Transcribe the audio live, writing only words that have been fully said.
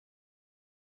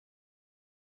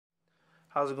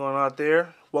How's it going out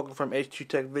there? Welcome from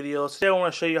H2TechVideos. Today I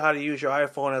want to show you how to use your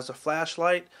iPhone as a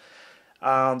flashlight.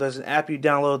 There's an app you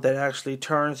download that actually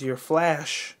turns your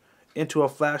flash into a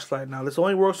flashlight. Now this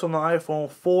only works on the iPhone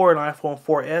 4 and iPhone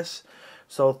 4S.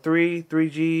 So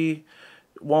 3G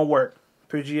won't work.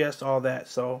 3GS, all that.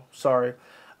 So sorry.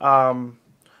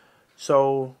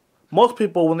 So most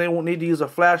people, when they need to use a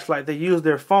flashlight, they use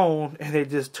their phone and they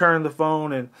just turn the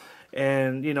phone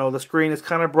and you know the screen is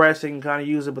kind of bright, so you can kind of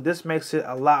use it, but this makes it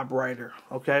a lot brighter.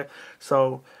 Okay,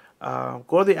 so go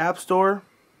to the App Store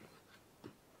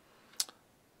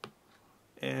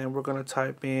and we're gonna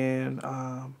type in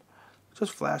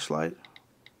just flashlight.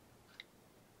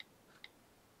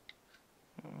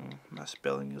 My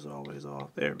spelling is always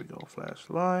off. There we go,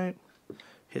 flashlight.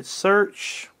 Hit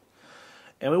search,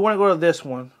 and we want to go to this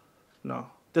one. No,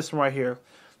 this one right here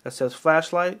that says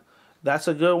flashlight. That's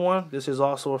a good one. This is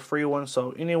also a free one,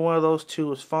 so any one of those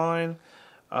two is fine.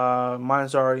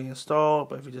 Mine's already installed,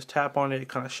 but if you just tap on it, it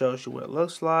kind of shows you what it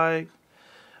looks like.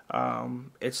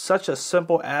 It's such a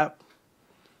simple app.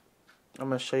 I'm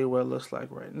going to show you what it looks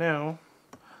like right now.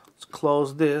 Let's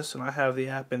close this, and I have the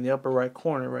app in the upper right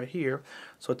corner right here.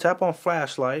 So tap on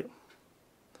flashlight.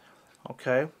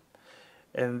 Okay.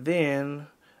 And then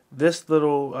this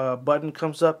little button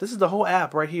comes up. This is the whole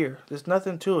app right here. There's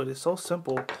nothing to it. It's so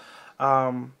simple.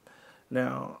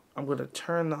 Now I'm going to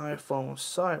turn the iPhone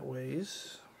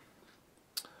sideways,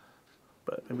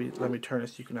 but maybe let me turn it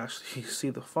so you can actually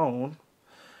see the phone,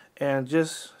 and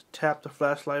just tap the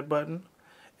flashlight button,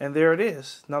 and there it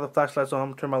is. Now the flashlight's on. I'm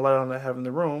going to turn my light on that I have in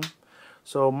the room.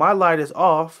 So my light is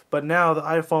off, but now the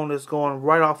iPhone is going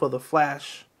right off of the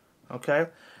flash. Okay,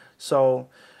 so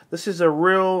this is a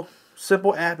real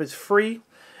simple app. It's free,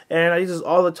 and I use this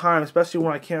all the time, especially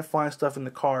when I can't find stuff in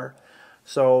the car.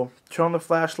 So turn on the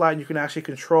flashlight, and you can actually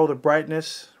control the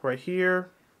brightness right here.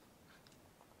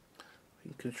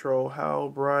 You can control how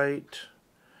bright.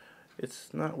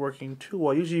 It's not working too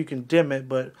well. Usually you can dim it,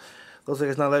 but looks like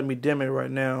it's not letting me dim it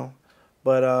right now.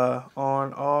 But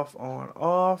on,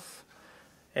 off,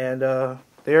 and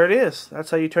there it is.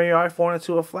 That's how you turn your iPhone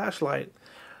into a flashlight.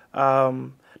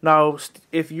 Now,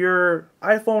 if your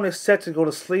iPhone is set to go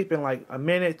to sleep in like a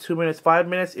minute, 2 minutes, 5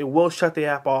 minutes, it will shut the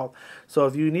app off. So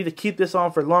if you need to keep this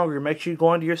on for longer, make sure you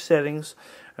go into your settings,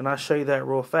 and I'll show you that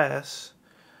real fast.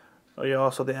 Oh yeah,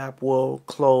 also the app will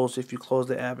close. If you close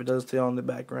the app, it doesn't stay on in the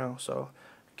background, so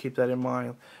keep that in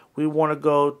mind. We want to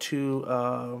go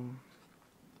to,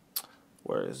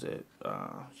 where is it?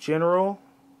 General.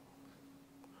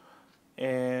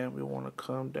 And we want to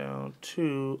come down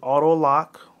to auto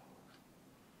lock.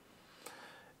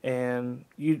 And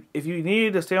if you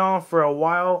need to stay on for a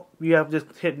while, you have to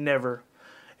just hit never,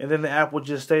 and then the app will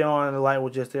just stay on and the light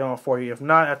will just stay on for you. If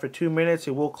not, after 2 minutes,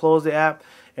 it will close the app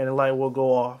and the light will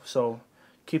go off. So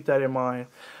keep that in mind.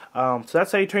 So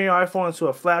that's how you turn your iPhone into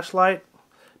a flashlight.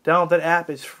 Download that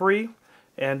app. It's free,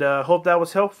 and hope that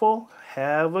was helpful.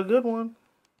 Have a good one.